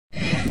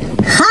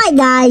Hi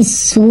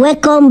guys,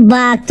 welcome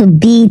back to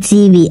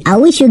BTV. I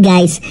wish you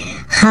guys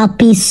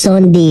happy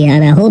Sunday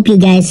and I hope you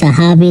guys are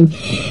having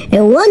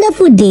a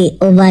wonderful day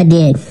over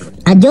there.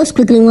 I just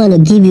quickly want to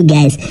give you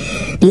guys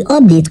the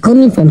update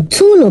coming from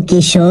two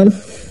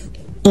locations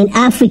in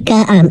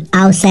Africa and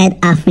outside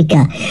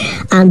Africa,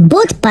 and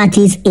both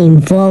parties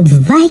involve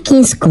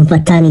Vikings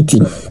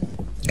confraternity.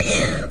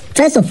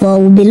 First of all,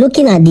 we'll be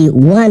looking at the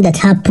one that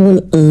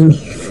happened in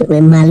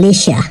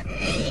Malaysia,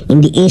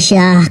 in the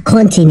Asia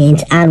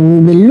continent,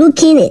 and we'll be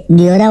looking at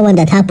the other one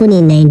that happened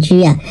in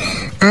Nigeria,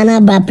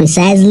 Anambra,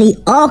 precisely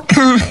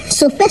Oka.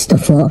 So first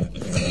of all,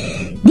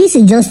 this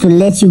is just to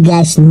let you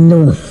guys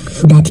know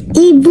that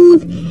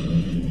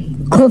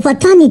even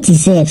confraternity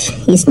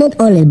itself is not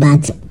all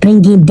about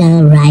bringing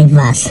down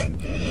rivals.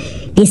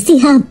 They still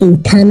have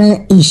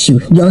internal issue.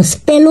 Your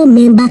fellow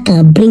member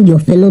can bring your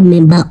fellow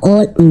member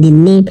all in the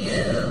name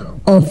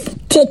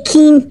of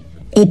taking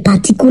a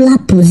particular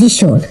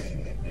position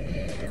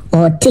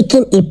or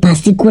taking a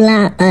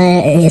particular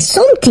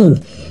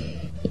something,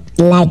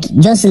 like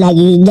just like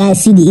you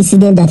guys see the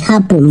incident that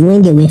happened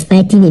when they were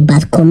fighting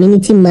about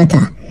community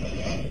matter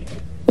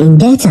in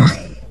Delta.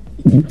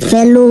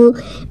 Fellow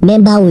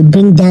member will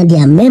bring down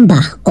their member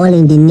all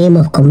in the name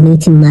of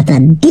community matter.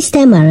 This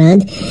time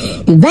around,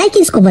 the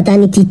Vikings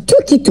confraternity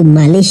took it to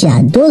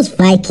Malaysia. Those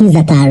Vikings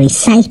that are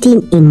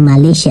residing in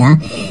Malaysia,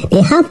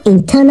 they have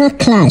internal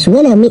clash.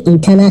 When I mean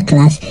internal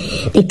clash,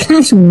 they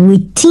clash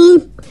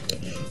within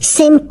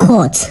same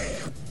court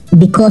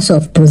because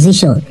of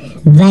position.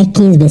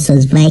 Vikings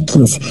versus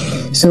Vikings.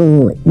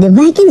 So the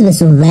Vikings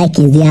versus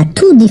Vikings, they are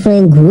two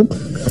different groups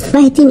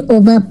fighting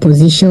over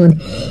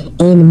position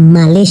in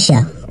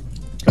Malaysia.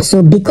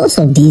 So because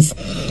of this,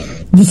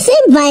 the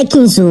same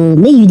Vikings, so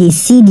maybe they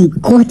see the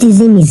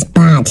courtism is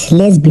bad.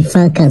 Let's be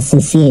frank and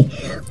sincere.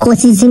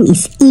 Courtism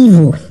is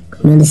evil.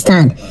 You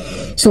understand?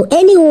 So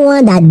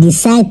anyone that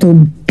decide to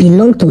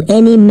belong to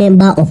any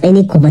member of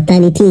any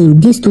confraternity in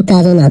this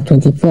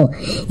 2024,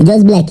 it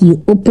just be like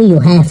you open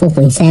your eye for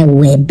inside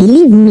where.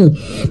 Believe me,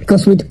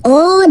 because with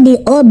all the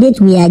updates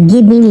we are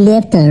giving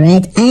left and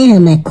right, I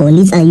and my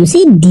colleagues, and you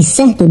see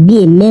decide to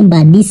be a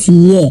member this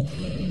year,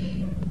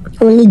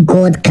 only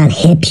God can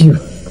help you.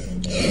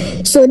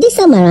 So this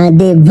time around,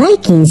 the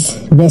Vikings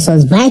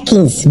versus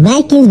Vikings,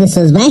 Vikings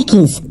versus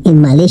Vikings in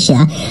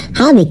Malaysia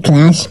have a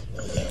clash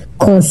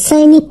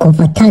concerning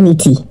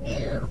confraternity.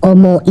 Or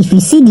more, if you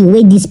see the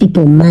way these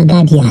people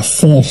maga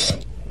themselves,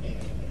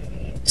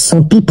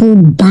 some people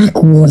back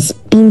was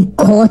being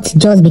caught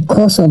just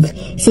because of,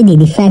 say,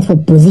 they fight for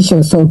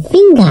position. Some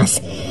fingers,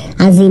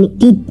 as in,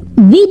 the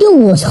video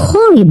was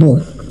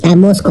horrible, I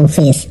must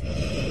confess.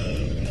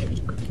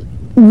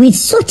 With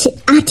such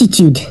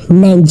attitude,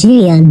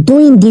 Nigerian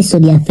doing this to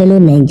their fellow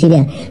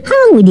Nigerian,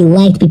 how will the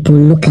white people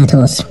look at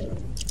us?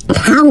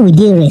 How will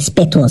they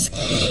respect us?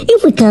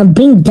 If we can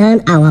bring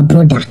down our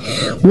brother,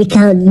 we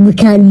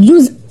can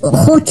use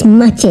hot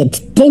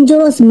machete,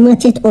 dangerous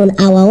machete on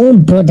our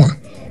own brother.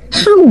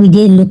 How will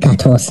they look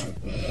at us?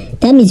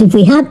 That means if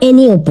we have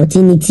any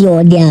opportunity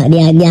or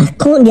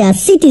their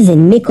citizens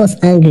make us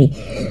angry,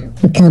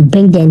 we can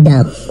bring them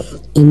down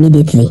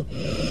immediately.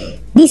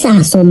 These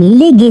are some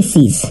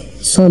legacies,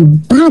 some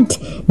bad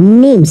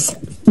names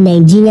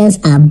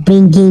Nigerians are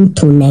bringing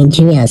to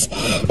Nigerians.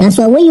 That's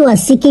why when you are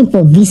seeking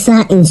for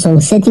visa in some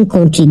certain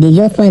country, they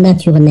just find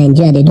out you are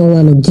Nigeria, they don't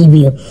want to give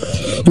you.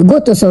 You go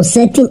to some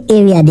certain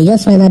area, they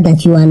just find out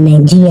that you are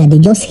Nigeria, they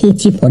just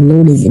hate you for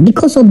no reason.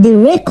 Because of the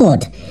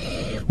record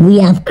we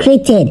have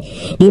created,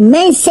 the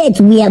mindset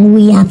we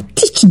have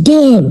teach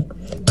them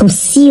to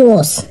see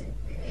us.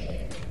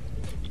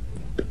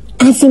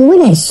 As in,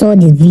 when I saw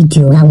the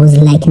video, I was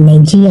like,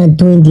 Nigeria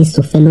doing this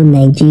to fellow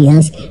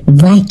Nigerians,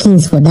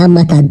 Vikings for that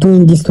matter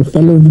doing this to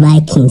fellow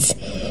Vikings.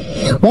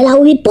 Well, I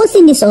will be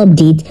posting this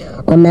update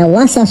on my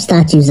WhatsApp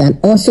status and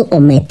also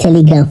on my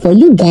Telegram for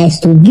you guys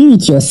to view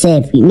it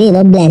yourself. You may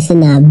not be like saying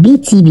now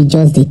BTV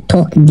just they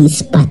talk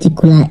this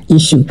particular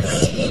issue.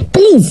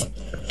 Please,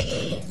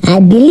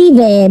 I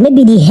believe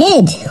maybe the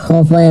head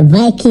of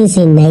Vikings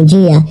in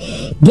Nigeria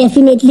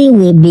definitely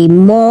will be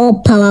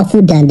more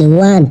powerful than the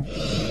one.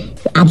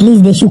 At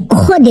least they should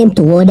call them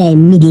to order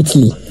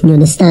immediately. You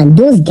understand?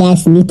 Those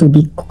guys need to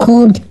be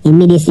called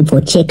immediately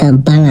for check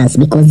and balance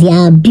because they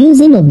are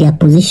abusing of their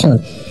position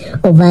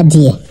over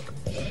there.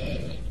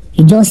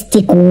 You just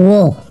take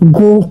war,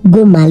 go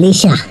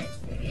Malaysia.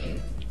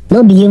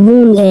 Not be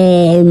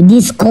even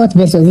this court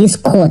versus this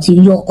court,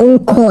 your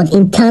own court,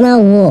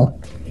 internal war.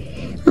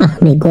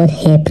 May God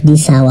help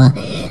this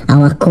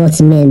our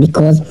courtsmen,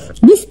 because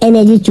this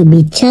energy should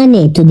be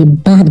channeled to the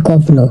bad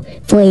governor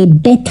for a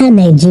better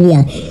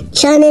Nigeria,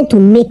 channeled to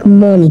make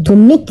money, to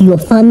make your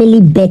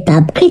family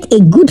better, create a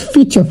good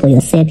future for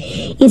yourself.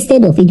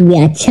 Instead of it, we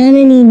are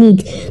channeling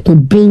it to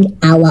bring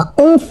our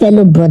own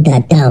fellow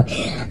brother down.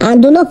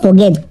 And do not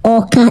forget,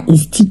 Oka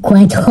is still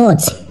quite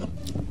hot.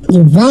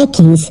 The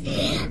Vikings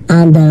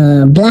and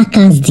the Black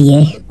Cats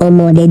there,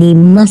 they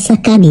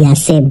massacre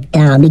themselves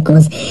down,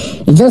 because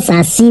it's just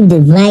as if the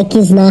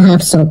Vikings now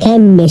have some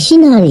kind of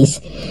machineries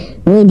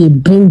when they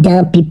bring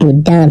down people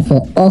down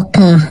for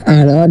Oka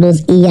and all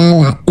those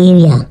Iyala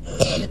area.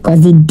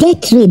 Because the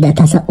death rate that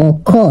has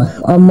occurred,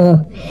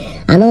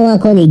 I don't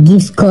want to call it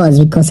give scores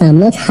because I'm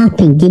not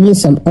happy giving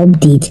some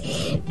update,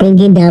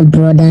 bringing down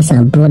brothers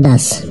and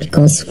brothers.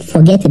 Because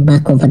forget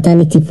about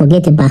confraternity,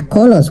 forget about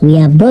colors. We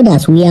are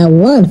brothers, we are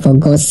one, for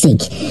God's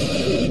sake.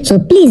 So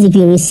please, if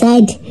you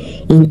reside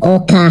in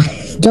Oka,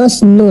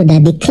 just know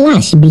that the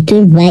clash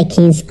between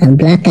Vikings and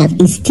Black Hat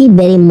is still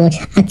very much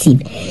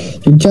active.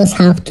 You just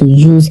have to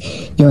use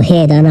your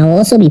head. And I'll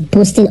also be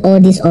posting all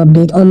these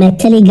updates on my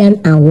Telegram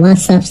and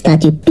WhatsApp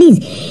status. Please,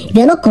 if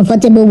you're not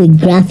comfortable with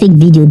graphic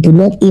video, do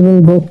not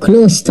even go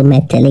close to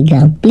my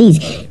Telegram. Please,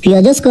 if you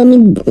are just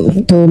coming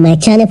to my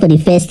channel for the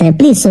first time,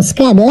 please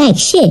subscribe, like,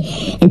 share,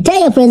 and tell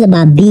your friends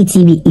about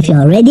BTV. If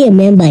you're already a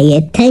member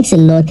here, thanks a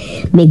lot.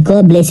 May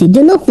God bless you.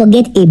 Do not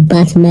forget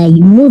about my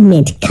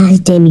movement, Catch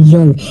Them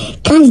Young.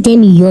 Catch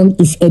Them Young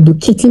is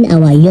educating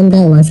our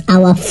younger ones,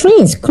 our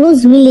friends,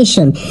 close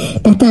relations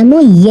that are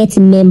not yet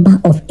member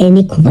of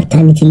any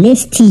confraternity.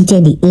 Let's teach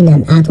them the in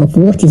and out of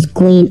what is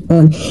going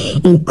on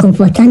in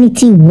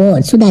confraternity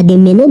world so that they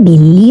may not be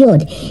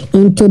lured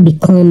into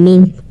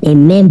becoming a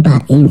member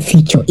in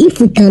future. If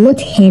we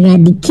cannot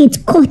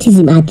eradicate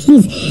cultism, at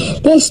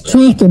least let's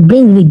try to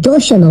bring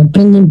reduction of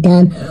bringing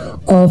down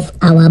of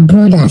our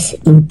brothers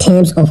in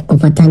terms of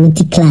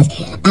confraternity class.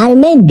 I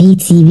remain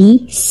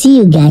BTV. See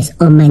you guys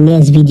on my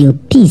next video.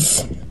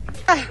 Peace.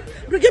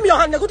 Give me your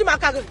hand. Go to my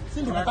car. God.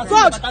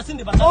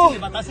 Oh,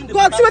 God,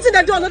 see what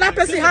they do another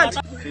person's hand.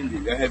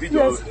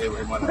 Yes.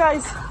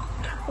 Guys,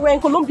 we're in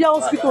Columbia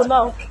Hospital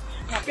now.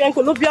 We're in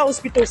Columbia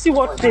Hospital. See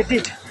what they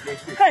did.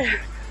 Hey,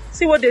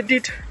 see what they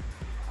did.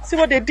 See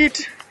what they did.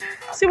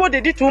 See what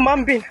they did to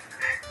human being.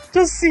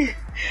 Just see.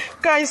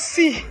 Guys,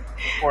 see.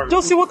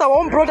 Just see what our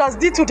own brothers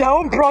did to their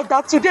own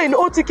brother today in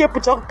OTK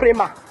Puchok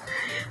Prema.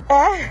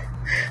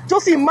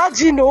 Just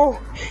imagine, oh,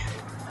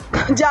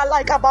 there are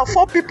like about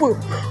 4 people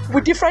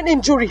with different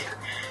injury.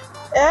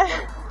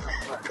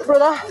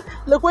 Brother,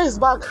 look where his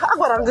back.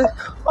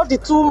 Not the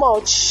too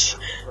much.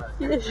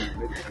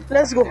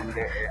 Let's go.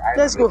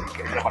 Let's go.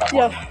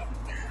 Yeah.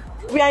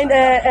 We are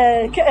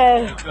in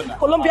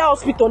Columbia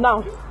Hospital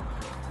now.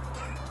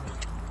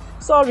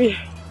 Sorry.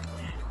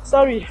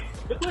 Sorry.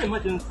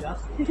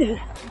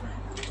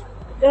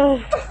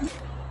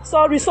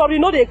 Sorry,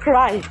 no they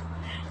cry.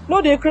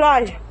 No they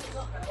cry.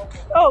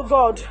 Oh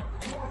God.